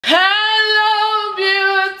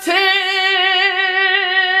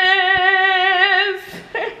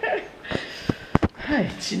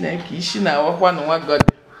Chineke ishi na awakwa no God.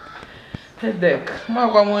 Headache.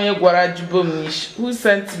 Magwa mo onye gwara jubo m nishi. Who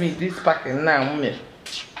sent me this packing now?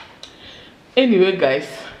 Anyway, guys,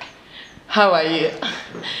 how are you?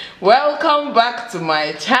 Welcome back to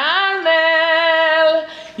my channel.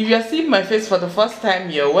 If you are seeing my face for the first time,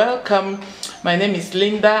 you're welcome. My name is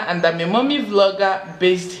Linda and I'm a mommy vlogger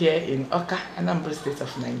based here in Oka, Anambra State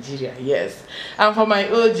of Nigeria. Yes. And for my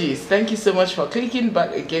OGs, thank you so much for clicking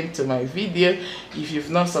back again to my video. If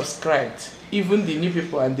you've not subscribed, even the new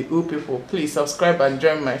people and the old people, please subscribe and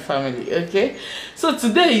join my family, okay? So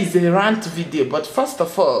today is a rant video, but first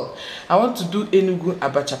of all, I want to do Enugu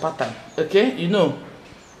Abacha pattern, okay? You know,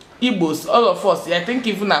 Igbos, all of us, I think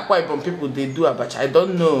even Akwa Ibom people, they do abacha. I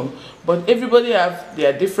don't know, but everybody have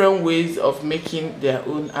their different ways of making their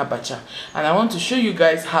own abacha, and I want to show you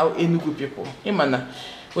guys how Enugu people, Imana,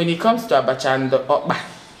 when it comes to abacha and the okpa,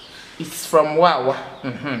 it's from Wawa.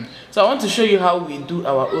 So I want to show you how we do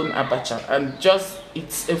our own abacha, and just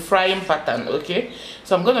it's a frying pattern, okay?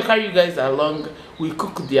 So I'm gonna carry you guys along. We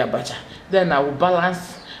cook the abacha, then I will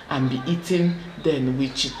balance and be eating, then we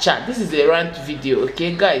chit chat. This is a rant video,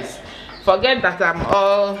 okay guys? Forget that I'm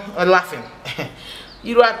all laughing.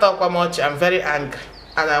 You don't talk much. I'm very angry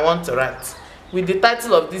and I want to rant. With the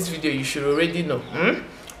title of this video, you should already know.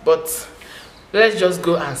 But let's just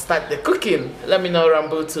go and start the cooking. Let me not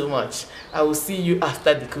ramble too much. I will see you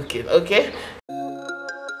after the cooking, okay?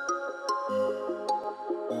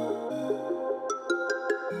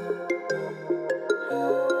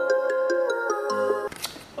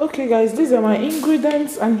 Okay guys, these are my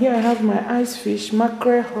ingredients, and here I have my ice fish,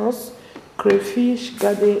 mackerel, horse, crayfish,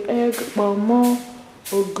 gade egg, balmo,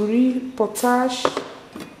 ogiri, potash,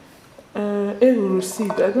 ehuru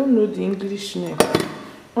seed, I don't know the English name,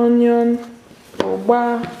 onion,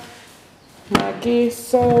 oba, maggi,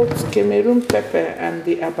 salt, Cameroon pepper, and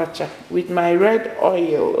the abacha with my red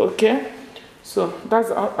oil, okay? So that's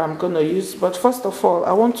all I'm gonna use, but first of all,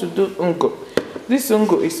 I want to do ungo. This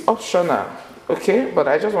ungo is optional, okay, but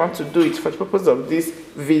I just want to do it for the purpose of this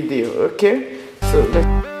video, okay? So let's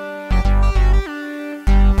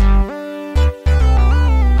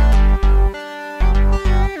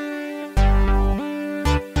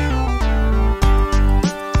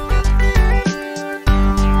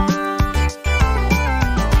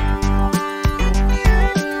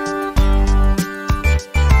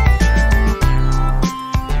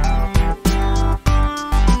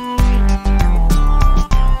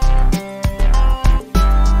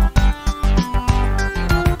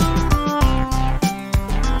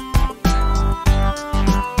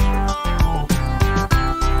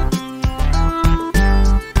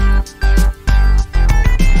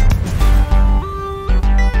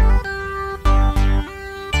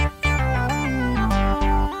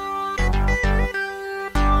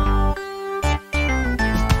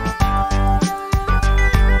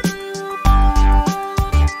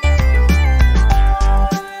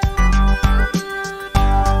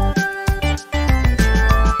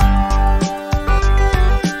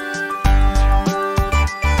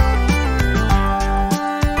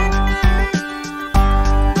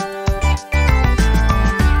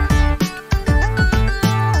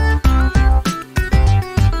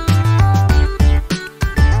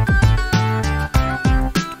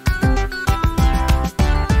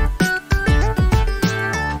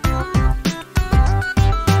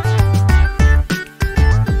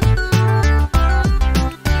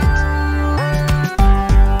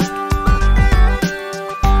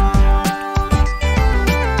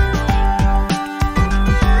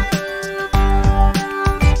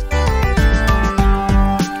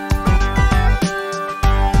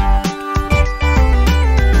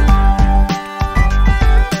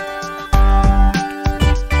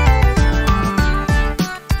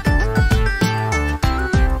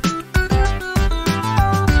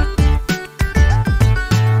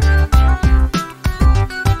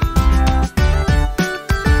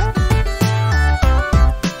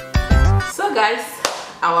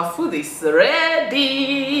our food is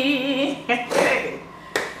ready.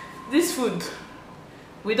 This food,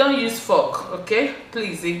 we don't use fork, okay?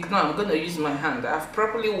 Please ignore, I'm gonna use my hand. I've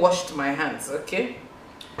properly washed my hands, okay?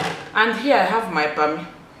 And here I have my pami,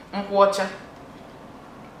 water.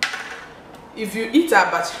 If you eat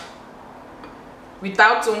abacha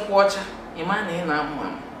without water,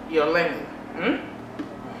 you're learning.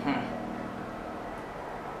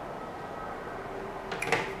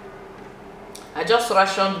 I just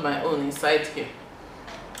rationed my own inside here.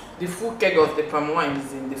 The full keg of the palm wine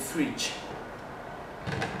is in the fridge.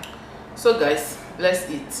 So guys, let's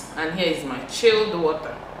eat. And here is my chilled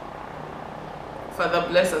water. Father,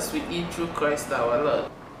 bless us we eat through Christ our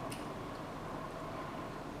Lord.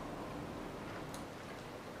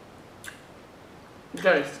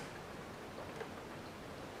 Guys,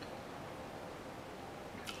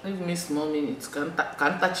 give me small minutes. Can't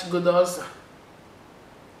touch good also.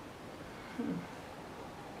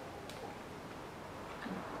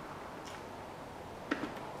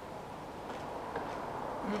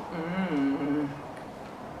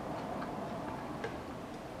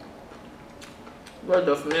 God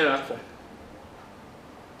of miracle.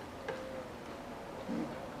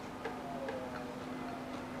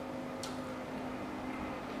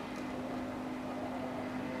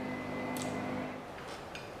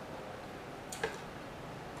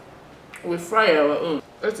 We fry our own.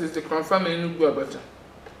 That is the confirm Enugu butter.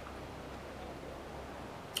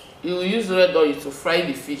 You will use red oil to fry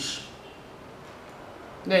the fish.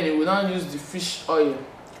 Then you will now use the fish oil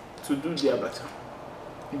to do the abacha.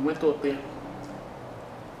 It went up there.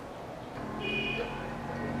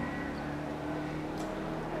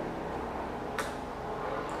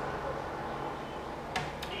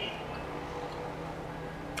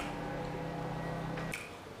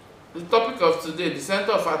 The topic of today, the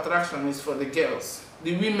center of attraction, is for the girls,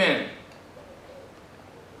 the women.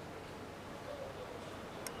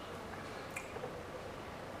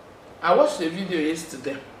 I watched a video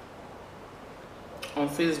yesterday on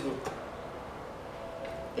Facebook.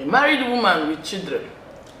 A married woman with children.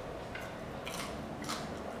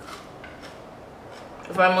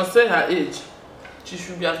 If I must say her age, she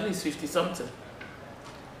should be at least 50 something.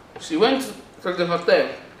 She went to the hotel.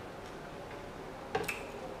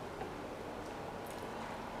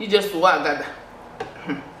 He just wagada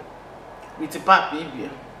with a papi,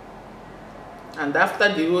 and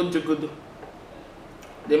after the whole jogodo,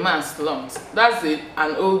 the man slumped. That's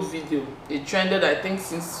an old video. It trended, I think,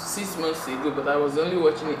 since 6 months ago, but I was only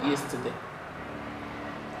watching it yesterday.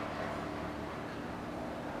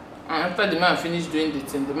 And after the man finished doing the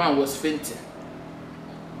thing, the man was fainting.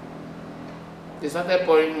 They started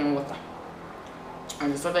pouring him water,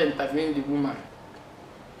 and they started interviewing the woman.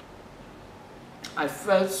 I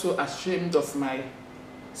felt so ashamed of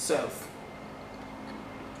myself.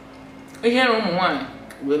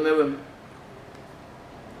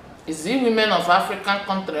 Is it women of African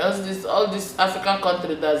countries? All these African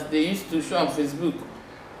countries that they used to show on Facebook,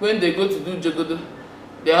 when they go to do jogodo,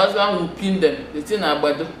 their husband will pin them. The thing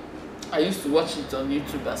abado. I used to watch it on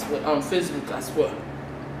YouTube as well, on Facebook as well.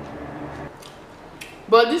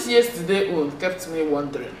 But this yesterday one kept me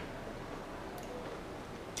wondering.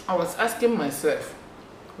 I was asking myself,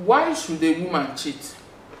 why should a woman cheat?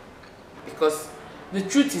 Because the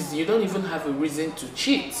truth is, you don't even have a reason to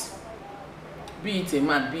cheat. Be it a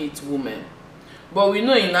man, be it a woman. But we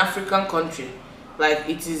know in African country, like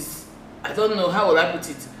it is, I don't know how will I put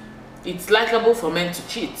it, it's likable for men to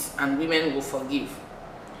cheat and women will forgive.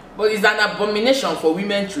 But it's an abomination for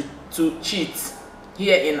women to cheat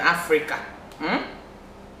here in Africa.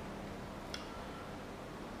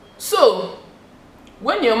 So,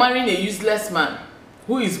 when you're marrying a useless man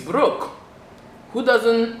who is broke, who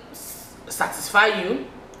doesn't satisfy you,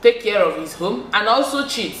 take care of his home, and also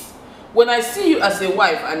cheats. When I see you as a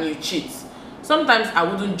wife and you cheat, sometimes I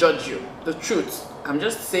wouldn't judge you. The truth. I'm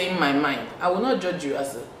just saying my mind. I will not judge you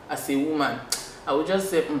as a woman. I will just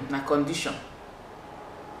say, na condition.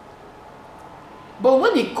 But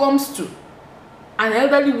when it comes to an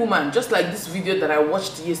elderly woman, just like this video that I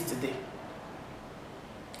watched yesterday,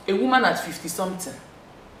 a woman at 50 something,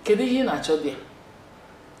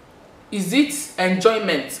 is it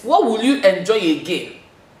enjoyment? What will you enjoy again?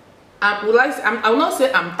 I will not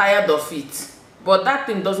say I'm tired of it, but that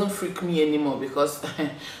thing doesn't freak me anymore because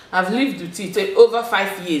I've lived with it over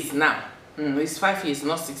 5 years now. It's 5 years,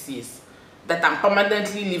 not 6 years, that I'm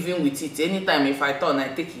permanently living with it. Anytime if I turn, I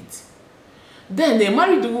take it. Then they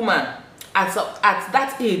married the woman at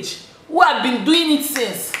that age who have been doing it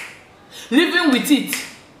since, living with it.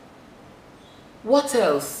 What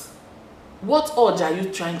else? What urge are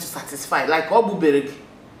you trying to satisfy? Like Obu Bereg.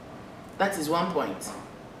 That is one point.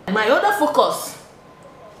 My other focus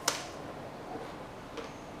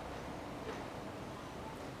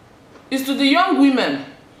is to the young women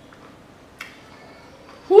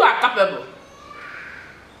who are capable.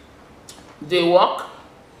 They work,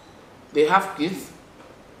 they have kids,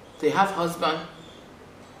 they have husband,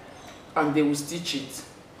 and they will still cheat.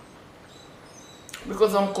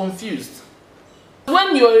 Because I'm confused.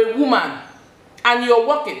 When you're a woman and you're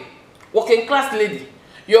working class lady,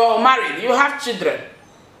 you're married, you have children,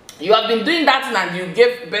 you have been doing that and you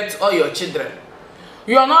gave birth to all your children,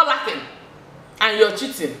 you are not lacking and you're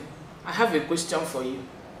cheating, I have a question for you.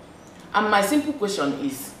 And my simple question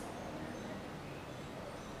is,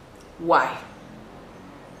 why?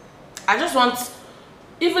 I just want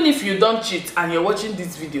even if you don't cheat and you're watching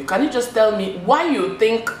this video, can you just tell me why you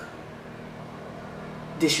think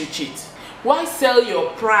they should cheat? Why sell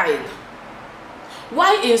your pride?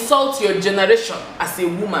 Why insult your generation as a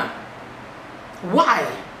woman? Why?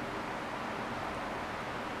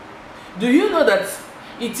 Do you know that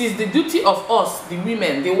it is the duty of us, the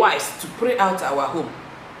women, the wives, to pray out our home?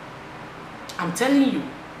 I'm telling you,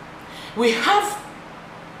 we have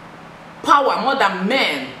power more than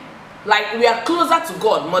men. Like, we are closer to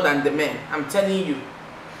God more than the men. I'm telling you.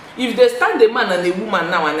 If they stand a man and a woman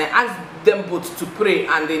now and I ask them both to pray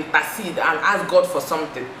and intercede and ask God for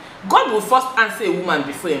something, God will first answer a woman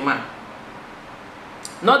before a man.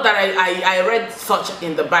 Not that I read such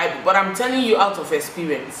in the Bible, but I'm telling you out of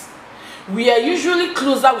experience. We are usually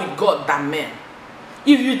closer with God than men.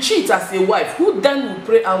 If you cheat as a wife, who then will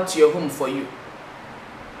pray out your home for you?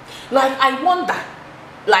 Like, I wonder,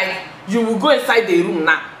 like, you will go inside the room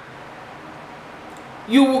now.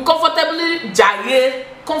 You will comfortably jaye,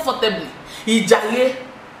 comfortably. He jaye,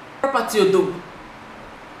 property odogu,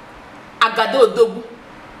 agado odogu.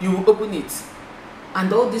 You will open it,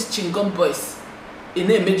 and all these chingom boys,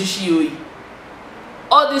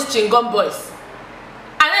 all these chingom boys,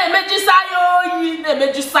 and hey,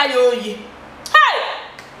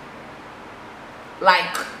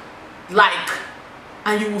 like,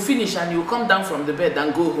 and you will finish and you will come down from the bed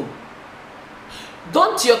and go home.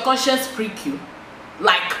 Don't your conscience prick you?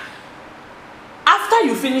 Like, after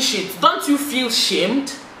you finish it, don't you feel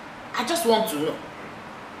shamed? I just want to know.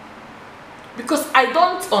 Because I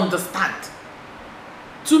don't understand.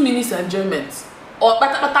 2 minutes enjoyment. Or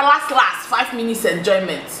but last 5 minutes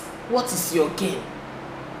enjoyment. What is your gain?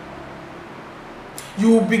 You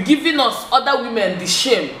will be giving us other women the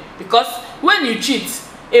shame. Because when you cheat,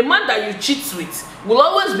 a man that you cheat with will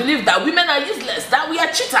always believe that women are useless, that we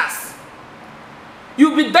are cheaters.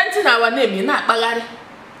 You'll be denting our name, you're not balari.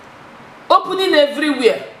 Opening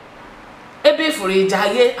everywhere. Ebe for a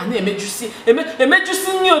jaye and a mejusi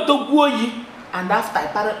new doguoyi. And after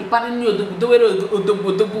I new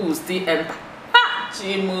dogu will still enter. Ha!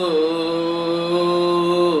 Chimo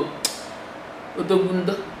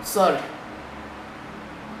Odogundo. Sorry.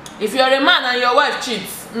 If you're a man and your wife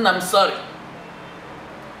cheats, I'm sorry.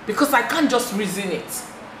 Because I can't just reason it.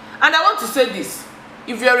 And I want to say this.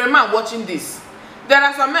 If you're a man watching this, there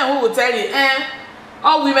are some men who will tell you,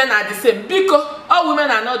 all women are the same. Because all women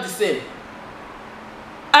are not the same.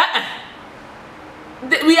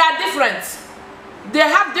 We are different. They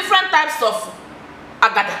have different types of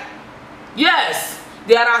agada. Yes,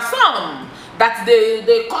 there are some that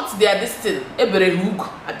they cut their distance. I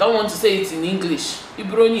don't want to say it in English.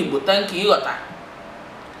 Thank you.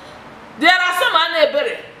 There are some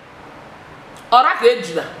anebere.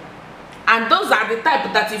 And those are the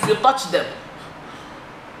type that if you touch them,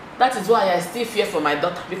 that is why I still fear for my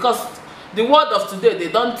daughter, because the world of today, they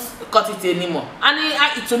don't cut it anymore.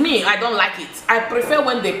 And to me, I don't like it. I prefer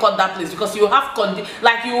when they cut that place, because you have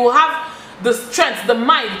you have the strength, the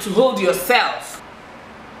mind to hold yourself.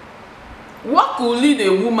 What could lead a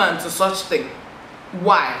woman to such thing?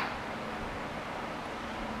 Why?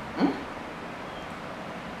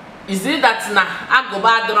 Is it that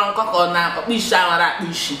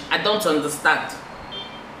I don't understand.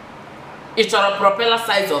 It's a propeller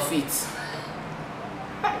size of it.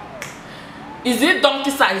 Is it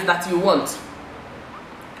donkey size that you want?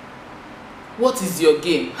 What is your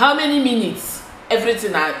game? How many minutes?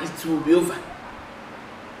 Everything it will be over.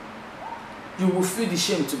 You will feel the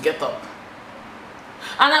shame to get up.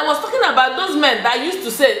 And I was talking about those men that used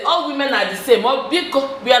to say all women are the same, or we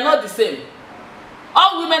are not the same.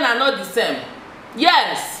 All women are not the same.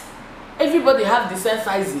 Yes, everybody have the same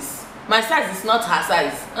sizes. My size is not her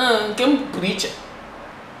size. Preacher.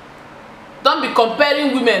 Don't be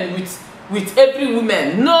comparing women with every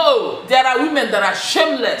woman. No, there are women that are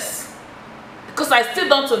shameless. Because I still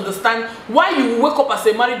don't understand why you wake up as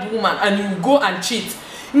a married woman and you go and cheat.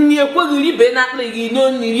 As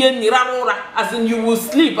in, you will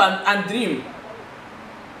sleep and dream.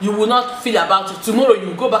 You will not feel about it. Tomorrow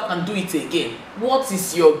you go back and do it again. What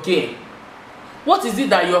is your game? What is it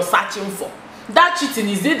that you're searching for? That cheating,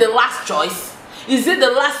 is it the last choice? Is it the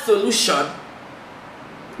last solution?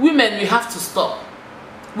 Women, we have to stop.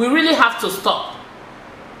 We really have to stop.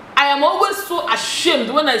 I am always so ashamed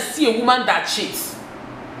when I see a woman that cheats.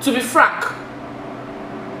 To be frank.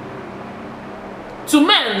 To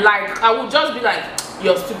men, like, I will just be like,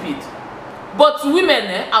 you're stupid. But to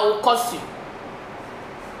women, I will curse you.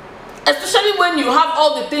 Especially when you have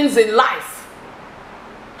all the things in life.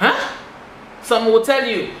 Huh? Some will tell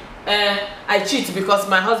you, I cheat because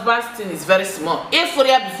my husband's thing is very small.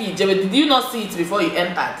 Did you not see it before you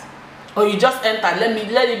entered? Or you just enter,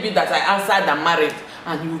 let it be that I answered and married,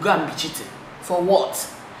 and you go and be cheating. For what?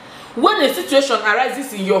 When a situation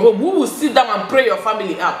arises in your home, who will sit down and pray your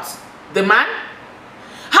family out? The man?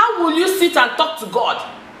 How will you sit and talk to God?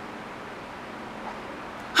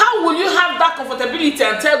 How will you have that comfortability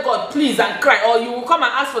and tell God, please, and cry? Or you will come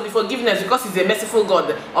and ask for the forgiveness because he's a merciful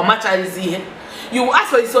God. Or matchalizi. You will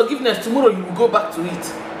ask for his forgiveness, tomorrow you will go back to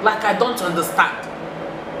it. Like, I don't understand.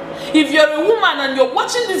 If you're a woman and you're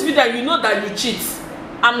watching this video and you know that you cheat,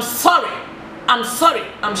 I'm sorry. I'm sorry.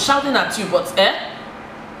 I'm shouting at you, but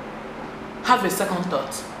have a second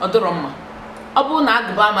thought. Odoroma.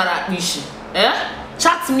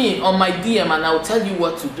 Chat me on my DM and I'll tell you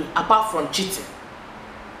what to do apart from cheating.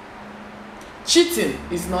 Cheating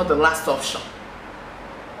is not the last option.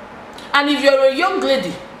 And if you're a young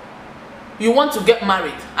lady, you want to get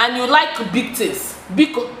married and you like big things,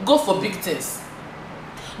 go for big things.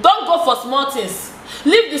 Don't go for small things.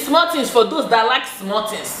 Leave the small things for those that like small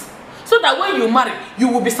things. So that when you marry, you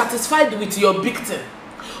will be satisfied with your big thing.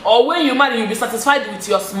 Or when you marry, you'll be satisfied with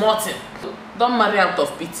your small thing. Don't marry out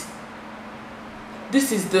of pity.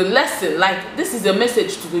 This is the lesson, like this is a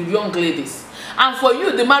message to the young ladies. And for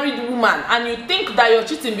you, the married woman, and you think that you're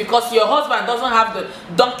cheating because your husband doesn't have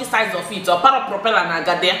the donkey size of it, or parapropeller and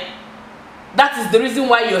agadea. That is the reason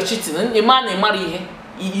why you're cheating. A man marry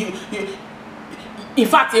in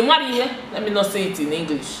fact, a marry here. Let me not say it in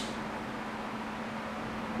English.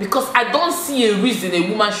 Because I don't see a reason a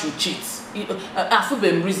woman should cheat. I feel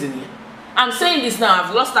the reason here. I'm saying this now.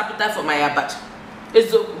 I've lost appetite for my abacha.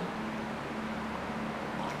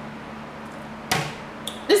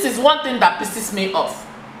 This is one thing that pisses me off.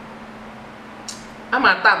 I'm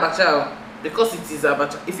at abacha because it is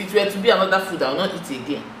abacha. If it were to be another food, I will not eat it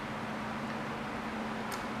again.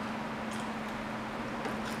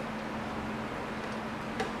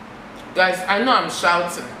 Guys, I know I'm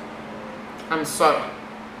shouting. I'm sorry.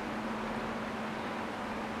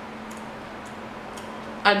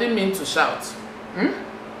 I didn't mean to shout.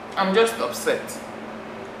 I'm just upset.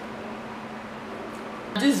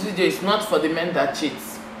 This video is not for the men that cheat.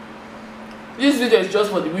 This video is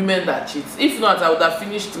just for the women that cheat. If not, I would have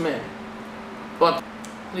finished men. But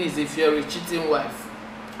please, if you're a cheating wife,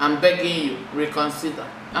 I'm begging you, reconsider.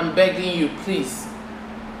 I'm begging you, please,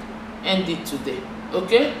 end it today.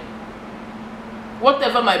 Okay?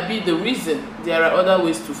 Whatever might be the reason, there are other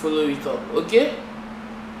ways to follow it up. Okay?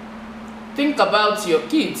 Think about your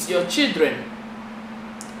kids, your children.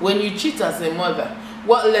 When you cheat as a mother,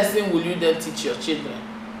 what lesson will you then teach your children?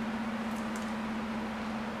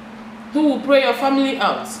 Who will pray your family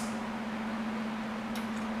out?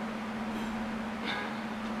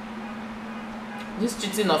 This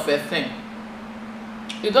cheating of a thing,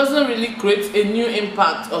 it doesn't really create a new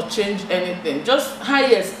impact or change anything. Just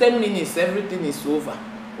highest 10 minutes, everything is over.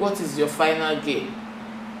 What is your final game?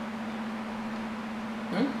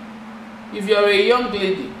 If you're a young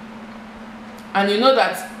lady and you know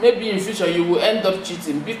that maybe in future you will end up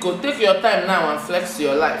cheating, because take your time now and flex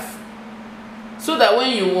your life, so that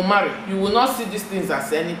when you will marry, you will not see these things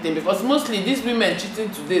as anything. Because mostly these women cheating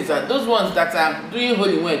today are those ones that are doing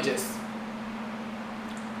holy wedges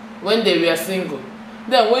when they were single.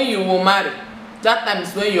 Then when you will marry, that time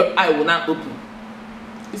is when your eye will not open.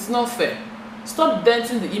 It's not fair. Stop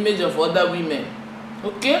denting the image of other women.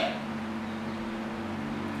 Okay?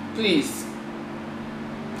 Please.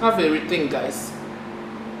 Have a rethink, guys.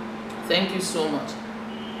 Thank you so much.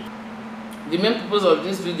 The main purpose of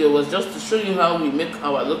this video was just to show you how we make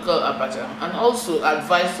our local abacha and also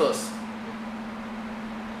advise us.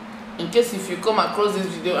 In case if you come across this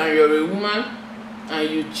video and you're a woman and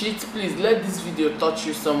you cheat, please let this video touch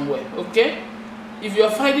you somewhere, okay? If you're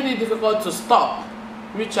finding it difficult to stop,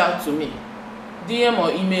 reach out to me, DM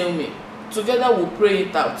or email me. Together we'll pray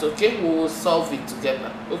it out, okay? We will solve it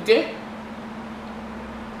together, okay?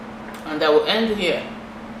 And I will end here.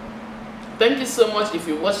 Thank you so much if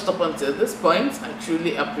you watched up until this point. I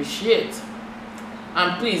truly appreciate.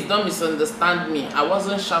 And please don't misunderstand me. I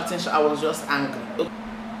wasn't shouting, I was just angry. Okay?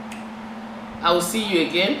 I will see you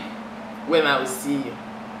again when I will see you.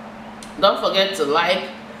 Don't forget to like,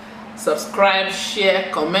 subscribe, share,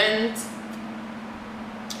 comment,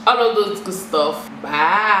 all of those good stuff.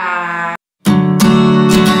 Bye.